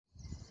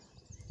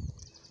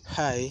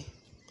Hi,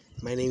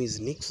 my name is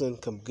Nixon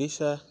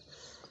Kamgisha,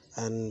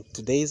 and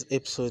today's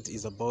episode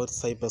is about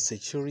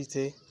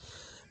cybersecurity,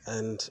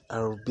 and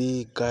I'll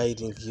be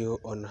guiding you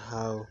on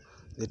how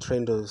the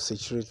trend of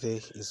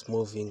security is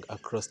moving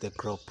across the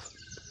globe.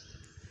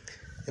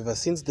 Ever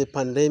since the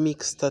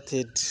pandemic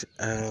started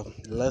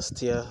last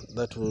year,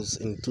 that was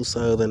in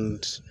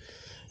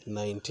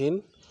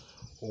 2019,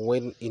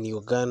 when in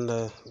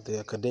Uganda the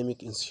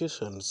academic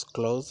institutions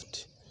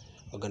closed,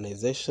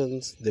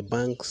 organizations, the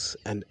banks,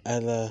 and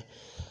other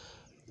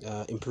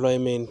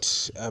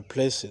employment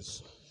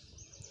places.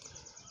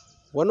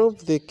 One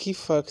of the key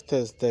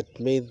factors that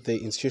made the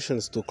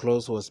institutions to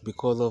close was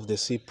because of the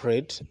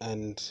spread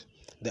and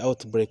the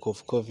outbreak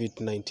of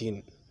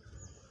COVID-19.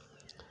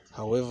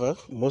 However,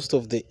 most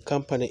of the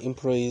company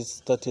employees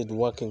started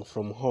working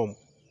from home.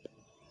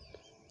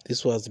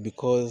 This was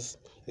because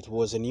it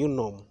was a new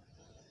norm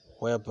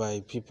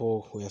whereby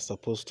people were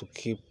supposed to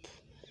keep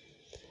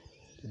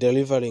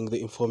delivering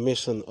the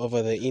information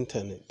over the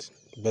internet.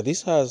 But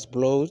this has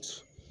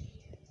brought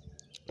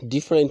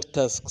different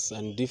tasks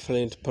and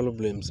different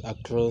problems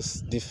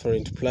across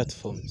different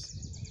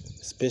platforms,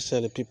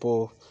 especially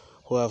people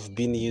who have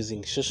been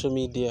using social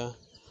media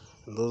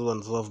and those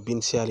ones who have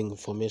been sharing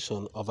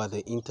information over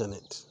the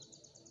internet.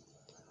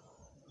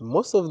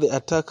 Most of the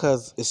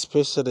attackers,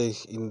 especially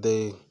in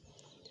the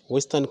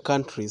Western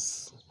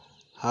countries,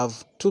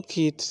 have took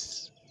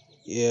it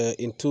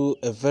into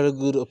a very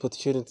good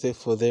opportunity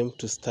for them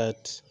to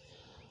start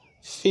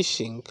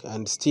phishing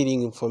and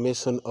stealing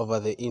information over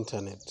the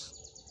internet.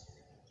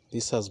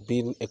 This has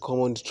been a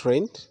common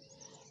trend,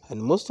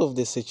 and most of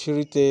the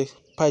security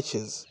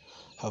patches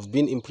have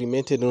been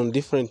implemented on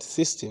different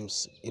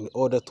systems in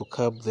order to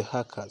curb the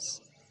hackers.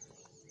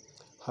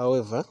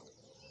 However,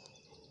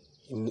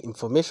 in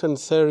information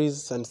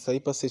series and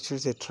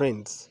cybersecurity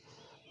trends,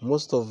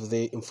 most of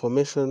the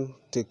information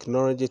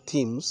technology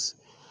teams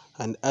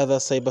and other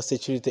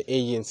cybersecurity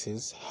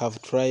agencies have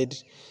tried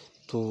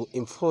to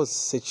enforce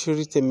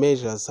security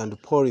measures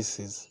and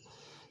policies,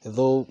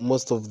 though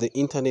most of the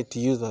internet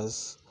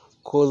users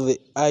call the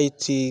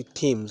IT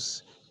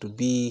teams to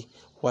be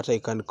what I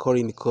can call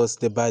in quotes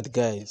the bad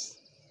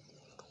guys.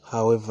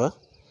 However,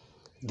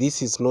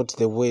 this is not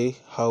the way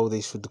how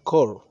they should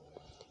call,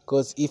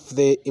 because if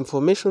the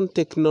information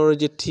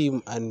technology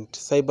team and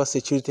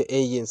cybersecurity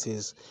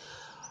agencies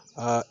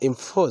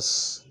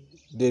enforce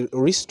the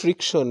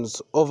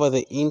restrictions over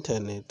the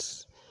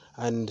internet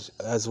and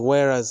as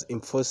well as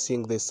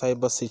enforcing the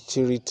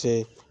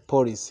cybersecurity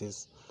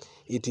policies,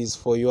 it is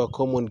for your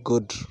common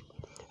good,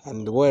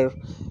 and where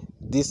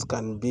this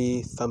can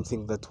be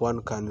something that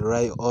one can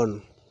rely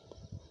on.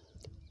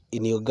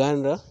 In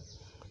Uganda,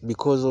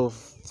 because of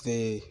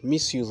the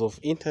misuse of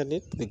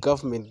internet, the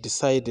government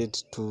decided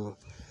to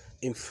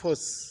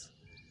enforce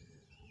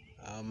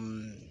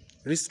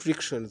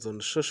restrictions on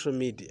social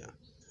media,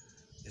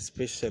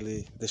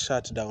 especially the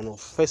shutdown of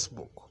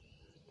Facebook.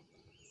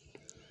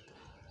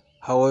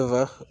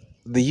 However,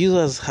 the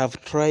users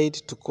have tried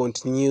to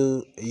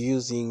continue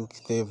using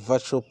the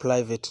virtual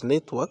private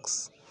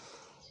networks,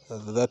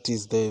 that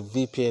is the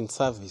VPN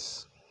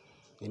service,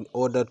 in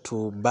order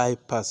to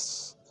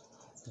bypass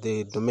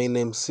the domain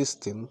name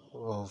system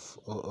of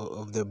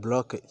the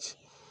blockage.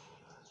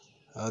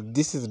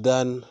 This is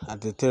done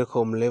at the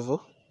telecom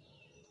level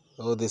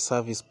or the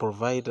service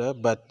provider,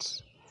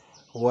 but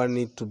one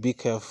need to be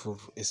careful,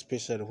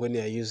 especially when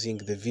you are using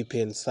the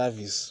VPN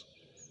service.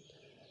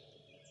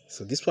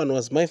 So this one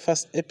was my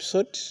first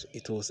episode.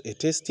 It was a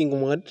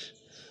testing one,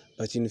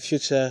 but in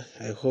future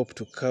I hope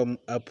to come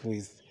up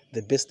with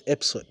the best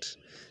episode.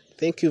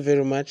 Thank you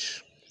very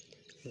much.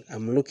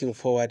 I'm looking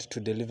forward to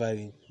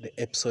delivering the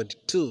episode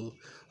 2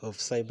 of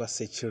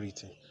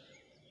cybersecurity.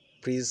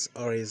 Please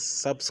always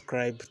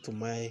subscribe to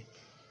my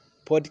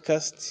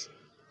podcast.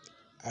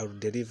 I will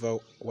deliver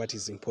what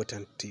is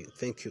important to you.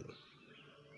 Thank you.